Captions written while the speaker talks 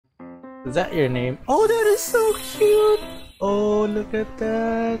Is that your name? Oh, that is so cute! Oh, look at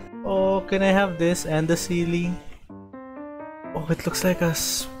that! Oh, can I have this and the ceiling? Oh, it looks like a a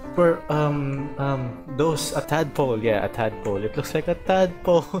tadpole. Yeah, a tadpole. It looks like a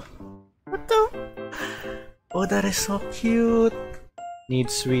tadpole. What the? Oh, that is so cute!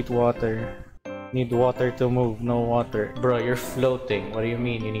 Need sweet water. Need water to move, no water. Bro, you're floating. What do you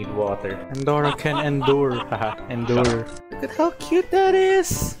mean you need water? Endora can endure. Haha, endure. Look at how cute that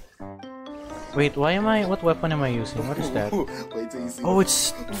is! Wait, what weapon am I using? What is that? Oh,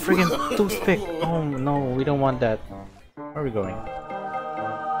 it's friggin' toothpick. Oh no, we don't want that. Where are we going?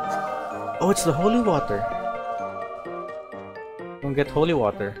 Oh, it's the holy water. Don't get holy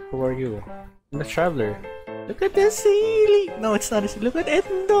water. Who are you? I'm a traveler. Look at the ceiling! No, it's not a ceiling. Look at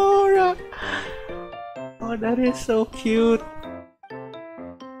Endora! Oh, that is so cute!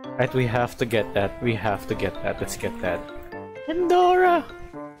 Right, we have to get that. We have to get that. Let's get that. Endora!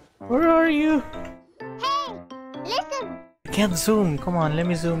 Where are you? Hey! Listen! I can't zoom. Come on, let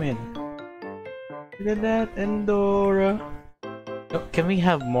me zoom in. Look at that, Endora. Oh, can we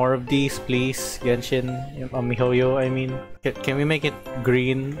have more of these, please? Genshin, Mihoyo, I mean. Can we make it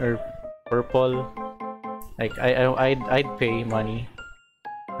green or purple? Like, I'd pay money.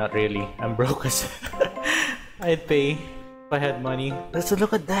 Not really. I'm broke as I'd pay if I had money. Let's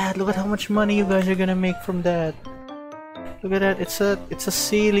look at that. Look at how much money you guys are gonna make from that. Look at that. It's a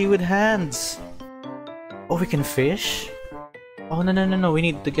sealy with hands. Oh, we can fish? Oh, no. We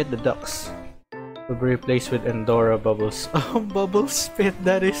need to get the ducks. Will be replaced with Endora bubbles. Oh, bubble spit.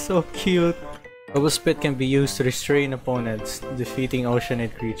 That is so cute. Bubble spit can be used to restrain opponents. Defeating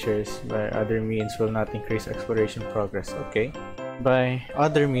Oceanid creatures by other means will not increase exploration progress. Okay. By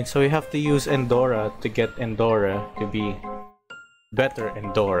other means, so we have to use Endora to get Endora to be better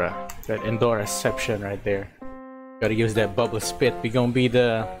Endora. That Endoraception right there. Gotta use that bubble spit. We gonna be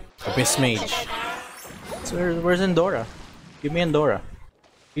the Abyss Mage. So where's Endora? Give me Endora.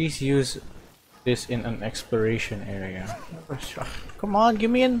 Please use this in an exploration area. Come on,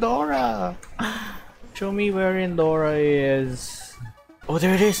 give me Endora! Show me where Endora is. Oh,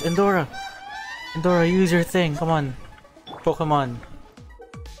 there it is, Endora! Endora, use your thing, come on. Pokemon.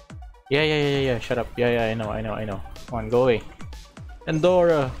 Yeah, shut up. Yeah, I know. Come on, go away.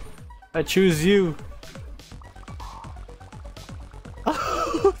 Endora! I choose you!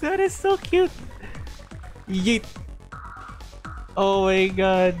 Oh, that is so cute! Yeet! Oh my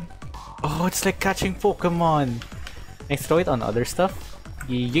god! Oh, it's like catching Pokemon! Can I throw it on other stuff?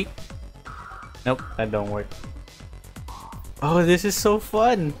 Yeet! Nope, that don't work. Oh, this is so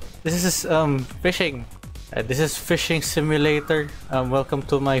fun! This is fishing. This is fishing simulator. Welcome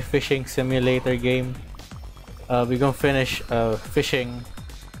to my fishing simulator game. We're gonna finish fishing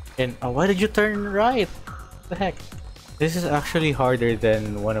in. Oh, why did you turn right? What the heck? This is actually harder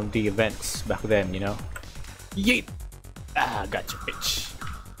than one of the events back then, you know? Yeet! Ah, gotcha, bitch.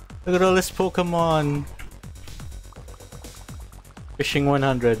 Look at all this Pokemon. Fishing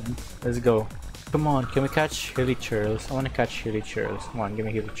 100. Let's go. Come on, can we catch Hilichurls? I want to catch Hilichurls. Come on, give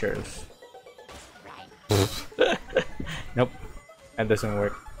me Hilichurls. Nope, that doesn't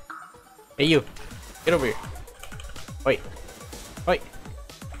work. Hey you, get over here. Wait.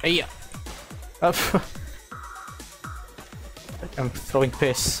 Hey ya. Up. I'm throwing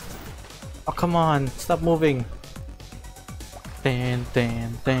piss. Oh come on, stop moving. What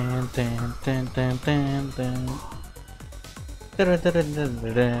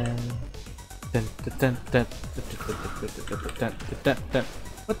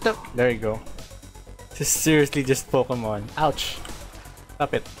the? There you go. This is seriously just Pokemon. Ouch.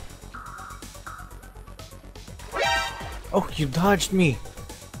 Stop it. Oh, you dodged me.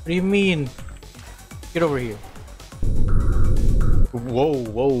 What do you mean? Get over here.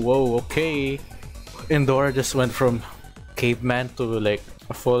 Whoa, okay. Endora just went from caveman to like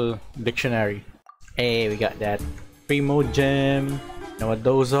a full dictionary. Hey, we got that Primo Gem. You know what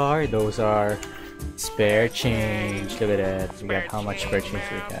those are? Those are spare change. Look at that. We got how much spare change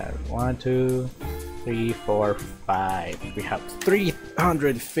we have? 1, 2, 3, 4, 5. We have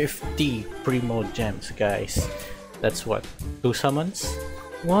 350 Primo Gems, guys. That's what? 2 summons?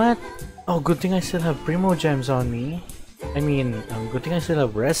 What? Oh, good thing I still have Primo Gems on me. I mean, good thing I still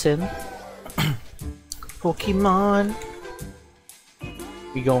have resin. Pokemon.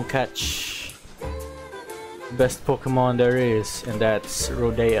 We gon' catch the best Pokemon there is, and that's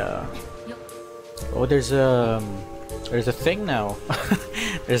Rodea. Oh, there's a thing now.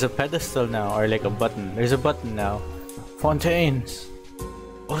 There's a pedestal now, or like a button. There's a button now. Fontaines.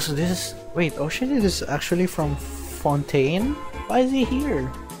 Oh, so this is... Wait, Oceanid is actually from Fontaine? Why is he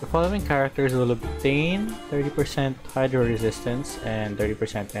here? The following characters will obtain 30% hydro resistance and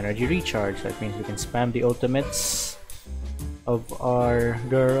 30% energy recharge. That means we can spam the ultimates of our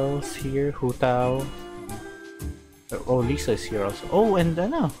girls here. Hu Tao. Oh, Lisa is here also. Oh, and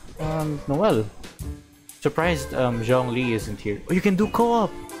Noelle. Surprised Zhongli isn't here. Oh, you can do co-op!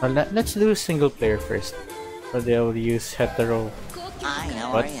 Let's do single player first. Or they'll use hetero. Hi,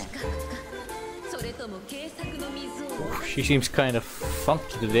 how What? are you? Oh, she seems kind of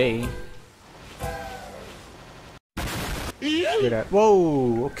funky today. Look at that.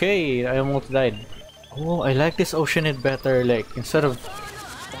 Whoa! Okay, I almost died. Oh, I like this Oceanid better. Like, instead of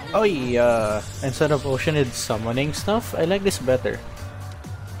Oceanid summoning stuff, I like this better.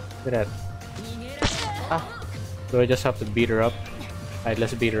 Look at that. Ah! Do I just have to beat her up? Alright,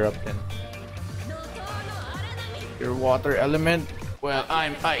 let's beat her up then. Your water element? Well,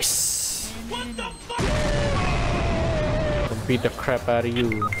 I'm ice. I'll beat the crap out of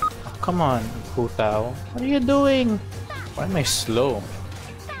you. Oh, come on, Hu Tao. What are you doing? Why am I slow?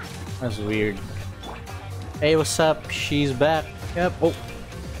 That's weird. Hey, what's up? She's back. Yep. Oh.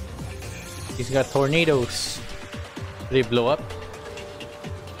 He's got tornadoes. Did they blow up?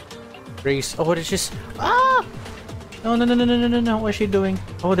 Race. Oh, what is this? Ah! No, no, no, no, no, no, no, no. What is she doing?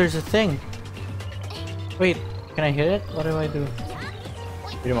 Oh, there's a thing. Wait, can I hit it? What do I do?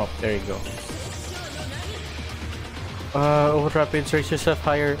 Hit him up. There you go. Overdraft it. Raise yourself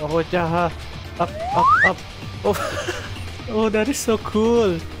higher. Oh, yeah. Up, up, up. Oh, oh, that is so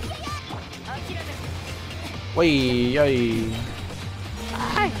cool. Wait, ay.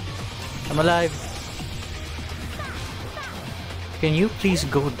 I'm alive. Can you please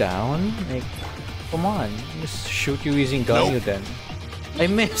go down? Like, come on. Just shoot you using Ganyu then. I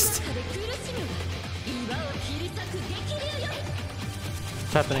missed.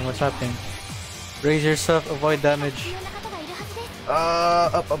 What's happening? What's happening? Raise yourself, avoid damage.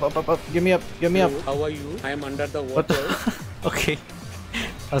 Up, up, up, up, up. Give me up, give me up. How are you? I am under the What water. the? Okay.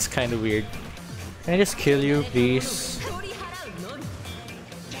 That's kind of weird. Can I just kill you, please?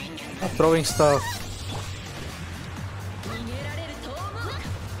 Stop throwing stuff.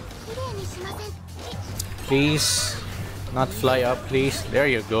 Please. Not fly up, please. There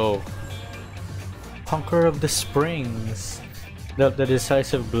you go. Conqueror of the Springs. The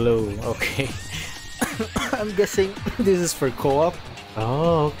decisive blow. Okay. I'm guessing this is for co-op.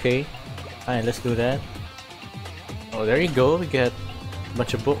 Oh, okay. Alright, let's do that. Oh, there you go. We get a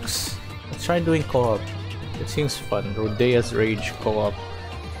bunch of books. Let's try doing co-op. It seems fun. Rodea's Rage co-op.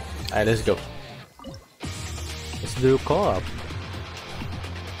 Alright, let's go. Let's do co-op.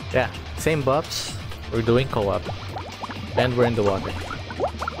 Yeah, same buffs. We're doing co-op. And we're in the water.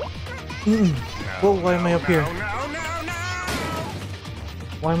 Whoa, why am I up here?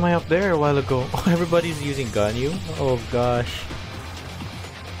 Why am I up there a while ago? Oh, everybody's using Ganyu? Oh gosh.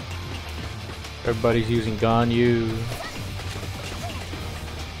 Everybody's using Ganyu.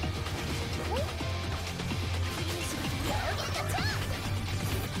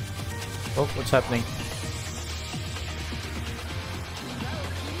 Oh, what's happening?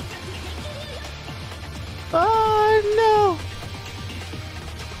 Oh no!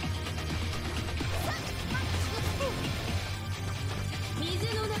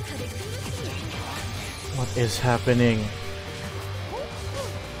 What is happening?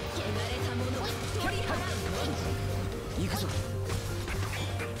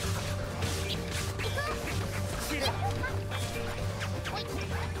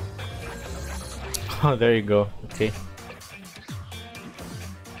 Oh, there you go. Okay.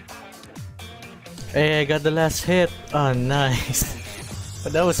 Hey, I got the last hit. Oh, nice.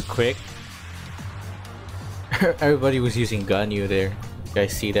 But that was quick. Everybody was using Ganyu there. You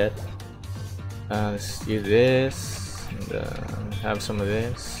guys see that? Let's do this. And, have some of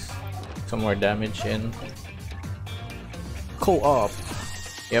this. Some more damage in. Co-op.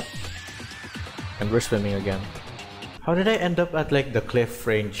 Yep. And we're swimming again. How did I end up at like the cliff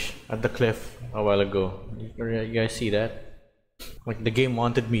range? At the cliff a while ago. You guys see that? Like the game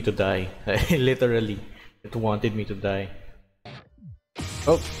wanted me to die. Literally. It wanted me to die.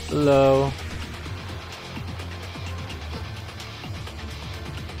 Oh, hello.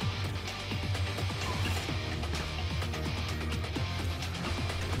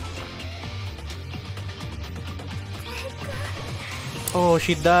 Oh,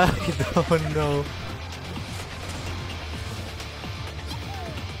 she died. Oh no.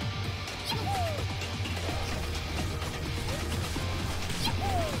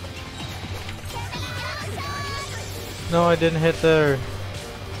 No, I didn't hit her.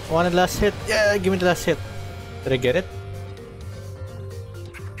 I wanted last hit. Yeah, give me the last hit. Did I get it?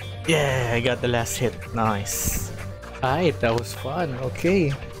 Yeah, I got the last hit. Nice. Alright, that was fun.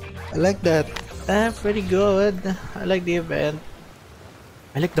 Okay. I like that. Pretty good. I like the event.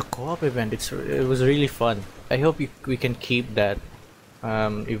 I like the co-op event. It was really fun. I hope we can keep that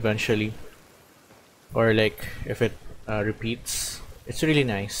eventually, or like if it repeats. It's really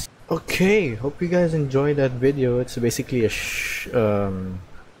nice. Okay, hope you guys enjoyed that video. It's basically a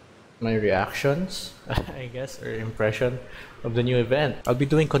my reactions, I guess, or impression of the new event. I'll be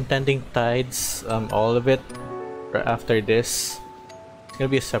doing Contending Tides, all of it, after this. It's gonna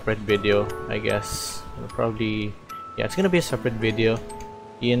be a separate video, I guess. Probably, yeah, it's gonna be a separate video.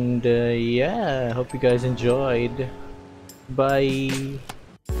 And yeah, hope you guys enjoyed. Bye.